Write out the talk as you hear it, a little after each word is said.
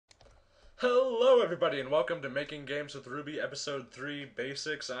Hello everybody and welcome to Making Games with Ruby episode 3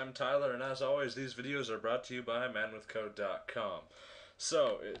 Basics. I'm Tyler and as always these videos are brought to you by manwithcode.com.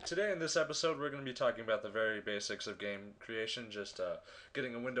 So today in this episode we're going to be talking about the very basics of game creation, just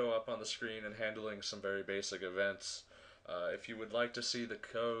getting a window up on the screen and handling some very basic events. If you would like to see the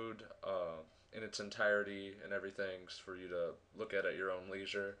code in its entirety and everything for you to look at your own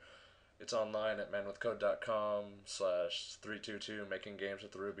leisure, it's online at manwithcode.com/322 Making Games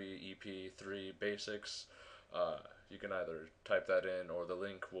with Ruby EP3 Basics. You can either type that in or the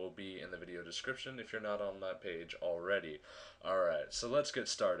link will be in the video description if you're not on that page already. Alright, so let's get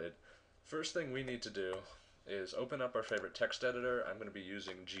started. First thing we need to do is open up our favorite text editor. I'm going to be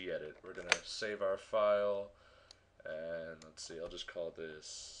using gedit. We're going to save our file and let's see, I'll just call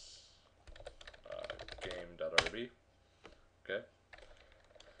this game.rb. Okay.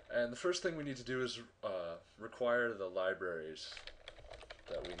 And the first thing we need to do is require the libraries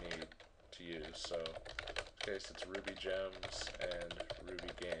that we need to use. So in this case it's Ruby Gems and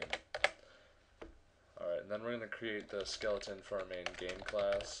Ruby Game. Alright, and then we're going to create the skeleton for our main game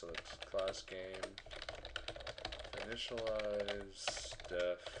class. So it's class game, initialize,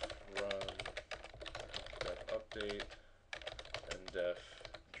 def run, def update, and def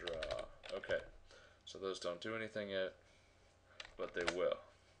draw. Okay, so those don't do anything yet, but they will.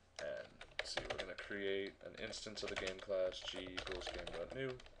 And let's see, we're going to create an instance of the game class, g equals game.new,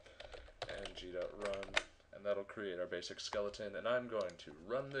 and g.run, and that'll create our basic skeleton. And I'm going to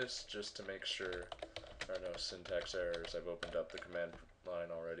run this just to make sure there are no syntax errors. I've opened up the command line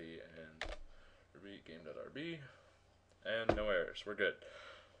already, and ruby game.rb, and no errors. We're good.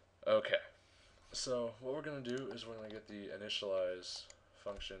 Okay, so what we're going to do is we're going to get the initialize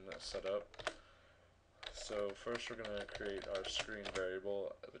function set up. So first we're going to create our screen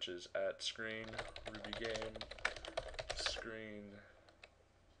variable, which is at screen ruby game screen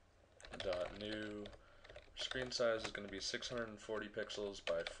dot new. Screen size is going to be 640 pixels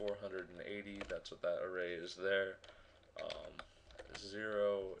by 480. That's what that array is there.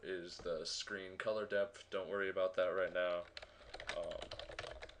 0 is the screen color depth. Don't worry about that right now.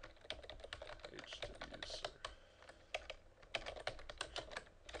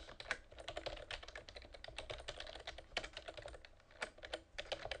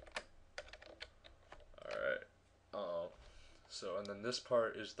 So, and then this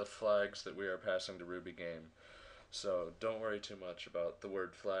part is the flags that we are passing to Ruby Game. So don't worry too much about the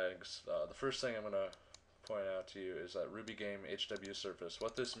word flags. The first thing I'm going to point out to you is that Ruby Game HW surface.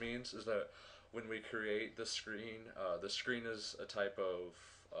 What this means is that when we create the screen is a type of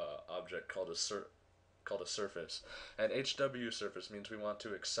object called a surface. And HW surface means we want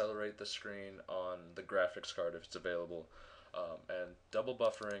to accelerate the screen on the graphics card if it's available. And double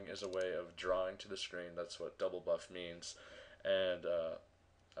buffering is a way of drawing to the screen. That's what double buff means. And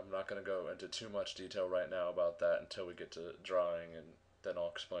I'm not going to go into too much detail right now about that until we get to drawing, and then I'll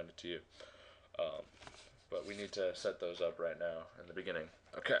explain it to you. But we need to set those up right now in the beginning.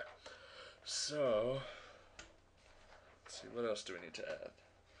 Okay, so let's see, what else do we need to add?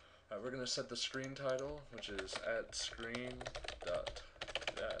 We're going to set the screen title, which is at screen dot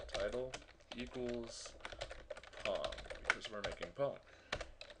title equals Pong, because we're making Pong.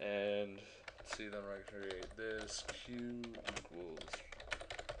 And let's see, then we're going to create this q equals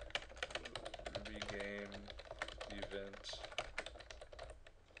ruby game event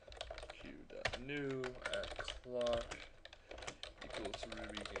q.new at clock equals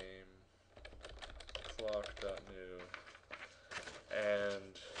ruby game clock.new,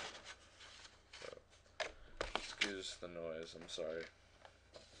 and excuse the noise, I'm sorry,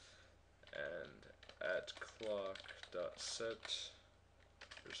 and at clock.set,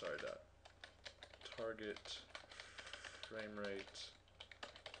 or sorry, target frame rate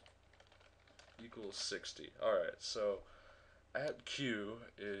equals 60. Alright, so at Q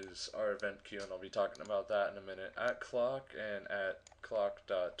is our event queue, and I'll be talking about that in a minute. At clock and at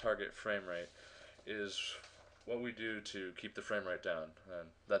clock.target frame rate is what we do to keep the frame rate down,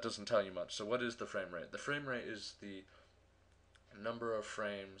 and that doesn't tell you much. So what is the frame rate? The frame rate is the number of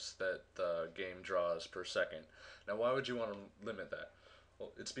frames that the game draws per second. Now why would you want to limit that?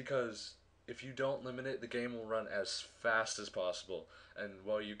 Well, it's because if you don't limit it, the game will run as fast as possible, and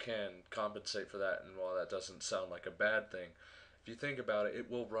while you can compensate for that, and while that doesn't sound like a bad thing, if you think about it, it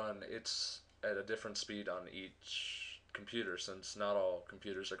will run at a different speed on each computer, since not all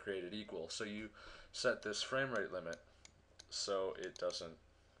computers are created equal. So you set this frame rate limit so it doesn't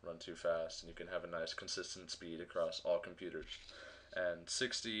run too fast, and you can have a nice consistent speed across all computers. And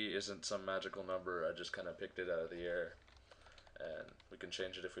 60 isn't some magical number, I just kind of picked it out of the air, and we can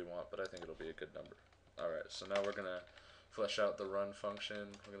change it if we want, but I think it'll be a good number. Alright, so now we're going to flesh out the run function,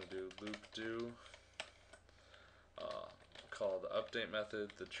 we're going to do loop do, call the update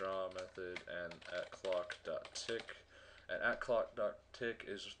method, the draw method, and at clock.tick. And at clock.tick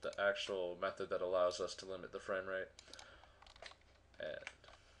is the actual method that allows us to limit the frame rate. And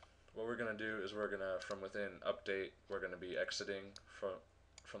what we're going to do is we're going to, from within update, we're going to be exiting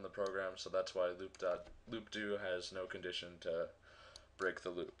from the program, so that's why loop do has no condition to break the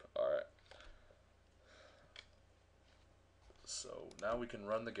loop. Alright. So now we can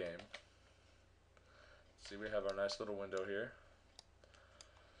run the game. See, we have our nice little window here.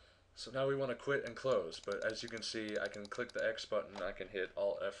 So now we want to quit and close, but as you can see, I can click the X button, I can hit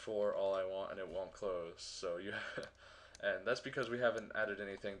Alt F4 all I want, and it won't close. So and that's because we haven't added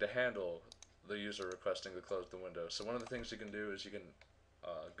anything to handle the user requesting to close the window. So one of the things you can do is you can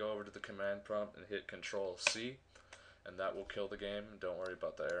go over to the command prompt and hit Control C, and that will kill the game. Don't worry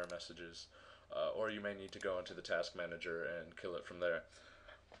about the error messages. Or you may need to go into the task manager and kill it from there.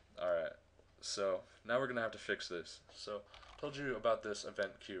 Alright, so now we're going to have to fix this. So I told you about this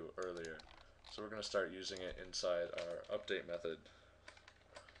event queue earlier. So we're going to start using it inside our update method.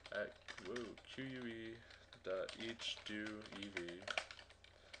 At QUE.each do EV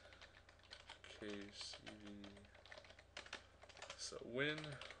case EV. So when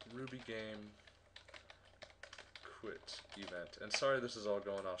Ruby game quit event, and sorry this is all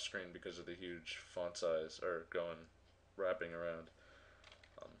going off screen because of the huge font size, or wrapping around.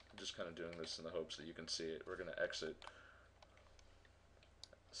 I'm just kind of doing this in the hopes that you can see it. We're going to exit.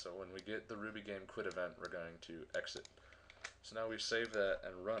 So when we get the Ruby game quit event, we're going to exit. So now we save that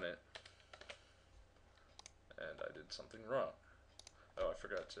and run it, and I did something wrong. Oh, I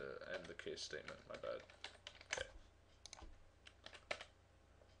forgot to end the case statement, my bad. Okay.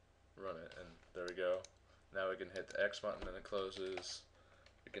 Run it, and there we go. Now we can hit the X button and it closes.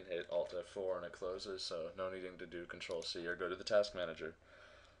 We can hit Alt F4 and it closes, so no needing to do Control C or go to the task manager.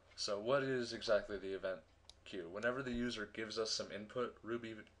 So what is exactly the event queue? Whenever the user gives us some input,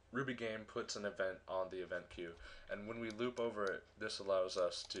 Ruby game puts an event on the event queue, and when we loop over it, this allows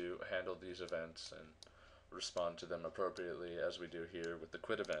us to handle these events and respond to them appropriately, as we do here with the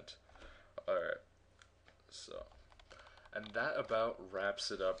quit event. Alright, so, and that about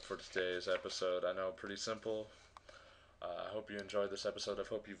wraps it up for today's episode. I know, pretty simple. I hope you enjoyed this episode. I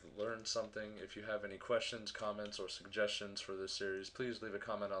hope you've learned something. If you have any questions, comments, or suggestions for this series, please leave a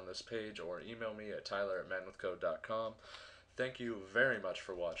comment on this page or email me at tyler@manwithcode.com. Thank you very much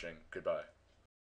for watching. Goodbye.